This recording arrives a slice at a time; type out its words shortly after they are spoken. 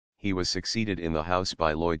He was succeeded in the House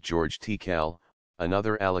by Lloyd George Tickell,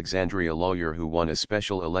 another Alexandria lawyer who won a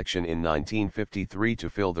special election in 1953 to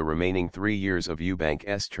fill the remaining 3 years of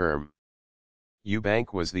Eubank's term.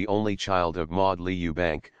 Eubank was the only child of Maud Lee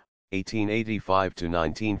Eubank, 1885 to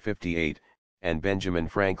 1958, and Benjamin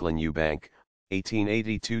Franklin Eubank,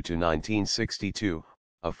 1882 to 1962,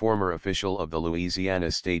 a former official of the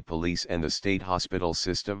Louisiana State Police and the state hospital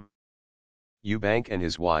system. Eubank and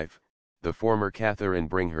his wife, the former Catherine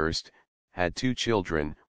Bringhurst, had 2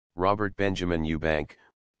 children, Robert Benjamin Eubank,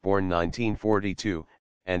 born 1942,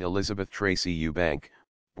 and Elizabeth Tracy Eubank,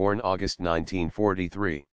 born August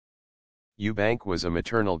 1943. Eubank was a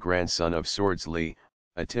maternal grandson of Swords Lee,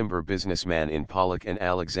 a timber businessman in Pollock and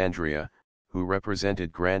Alexandria, who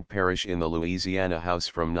represented Grant Parish in the Louisiana House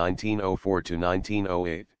from 1904 to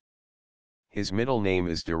 1908. His middle name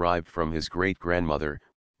is derived from his great-grandmother,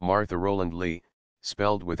 Martha Rowland Lee,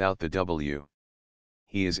 spelled without the W.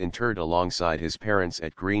 He is interred alongside his parents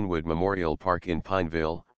at Greenwood Memorial Park in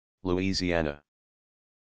Pineville, Louisiana.